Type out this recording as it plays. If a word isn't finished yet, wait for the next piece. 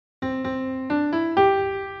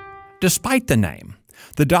Despite the name,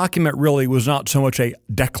 the document really was not so much a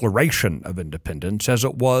declaration of independence as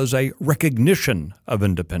it was a recognition of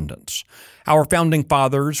independence. Our founding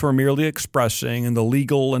fathers were merely expressing in the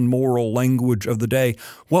legal and moral language of the day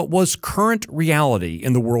what was current reality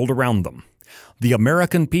in the world around them. The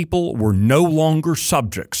American people were no longer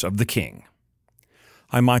subjects of the king.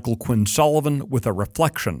 I'm Michael Quinn Sullivan with a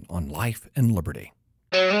reflection on life and liberty.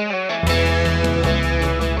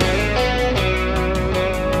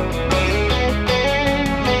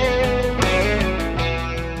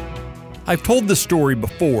 I've told this story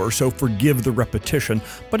before, so forgive the repetition,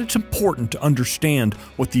 but it's important to understand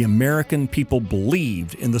what the American people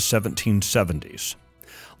believed in the 1770s.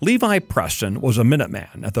 Levi Preston was a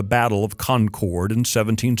Minuteman at the Battle of Concord in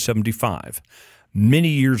 1775. Many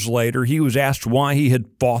years later, he was asked why he had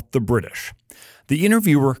fought the British. The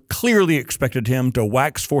interviewer clearly expected him to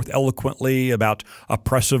wax forth eloquently about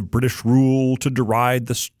oppressive British rule, to deride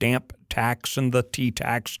the stamp tax and the tea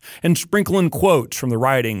tax, and sprinkle in quotes from the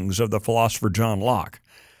writings of the philosopher John Locke.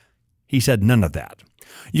 He said none of that.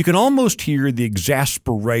 You can almost hear the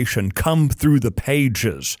exasperation come through the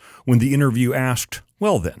pages when the interview asked,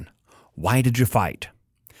 "Well then, why did you fight?"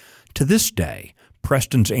 To this day,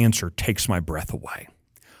 Preston's answer takes my breath away.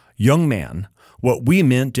 "Young man, what we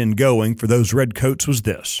meant in going for those redcoats was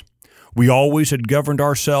this. We always had governed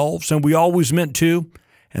ourselves, and we always meant to,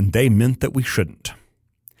 and they meant that we shouldn't."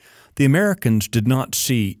 The Americans did not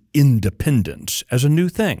see independence as a new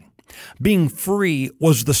thing. Being free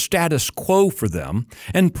was the status quo for them,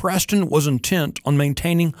 and Preston was intent on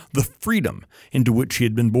maintaining the freedom into which he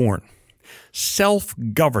had been born.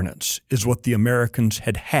 Self-governance is what the Americans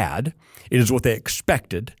had had, it is what they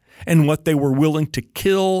expected, and what they were willing to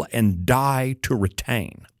kill and die to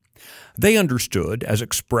retain. They understood, as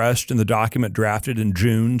expressed in the document drafted in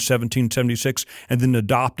June 1776 and then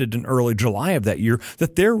adopted in early July of that year,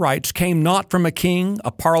 that their rights came not from a king,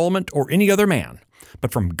 a parliament, or any other man,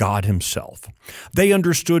 but from God himself. They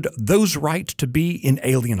understood those rights to be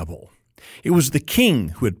inalienable. It was the king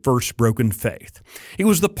who had first broken faith. It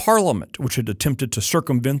was the parliament which had attempted to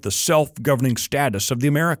circumvent the self-governing status of the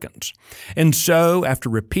Americans. And so, after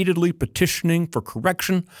repeatedly petitioning for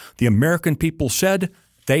correction, the American people said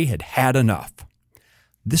they had had enough.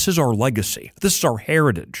 This is our legacy. This is our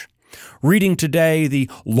heritage. Reading today the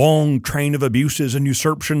long train of abuses and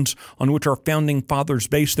usurpations on which our founding fathers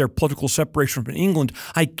based their political separation from England,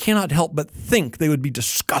 I cannot help but think they would be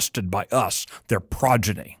disgusted by us, their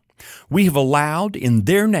progeny. We have allowed, in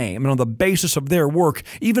their name and on the basis of their work,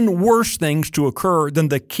 even worse things to occur than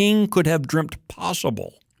the king could have dreamt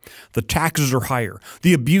possible. The taxes are higher,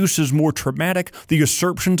 the abuse is more traumatic, the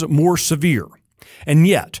usurpations more severe. And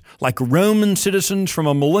yet, like Roman citizens from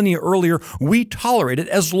a millennia earlier, we tolerate it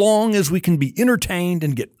as long as we can be entertained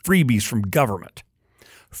and get freebies from government.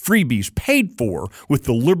 Freebies paid for with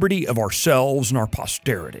the liberty of ourselves and our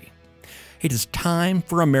posterity. It is time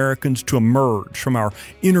for Americans to emerge from our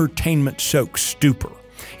entertainment-soaked stupor.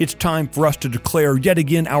 It's time for us to declare yet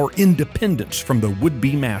again our independence from the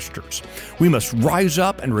would-be masters. We must rise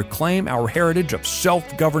up and reclaim our heritage of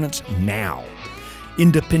self-governance now.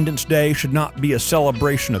 Independence Day should not be a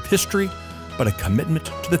celebration of history, but a commitment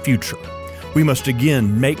to the future. We must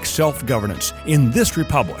again make self-governance in this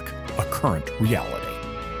republic a current reality.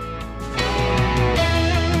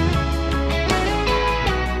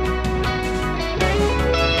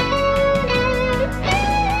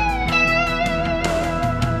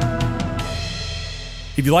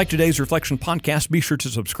 If you like today's Reflection podcast, be sure to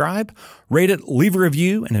subscribe, rate it, leave a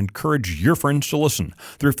review, and encourage your friends to listen.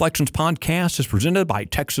 The Reflections podcast is presented by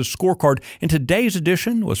Texas Scorecard, and today's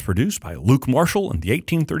edition was produced by Luke Marshall in the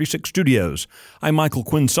 1836 studios. I'm Michael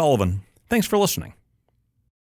Quinn Sullivan. Thanks for listening.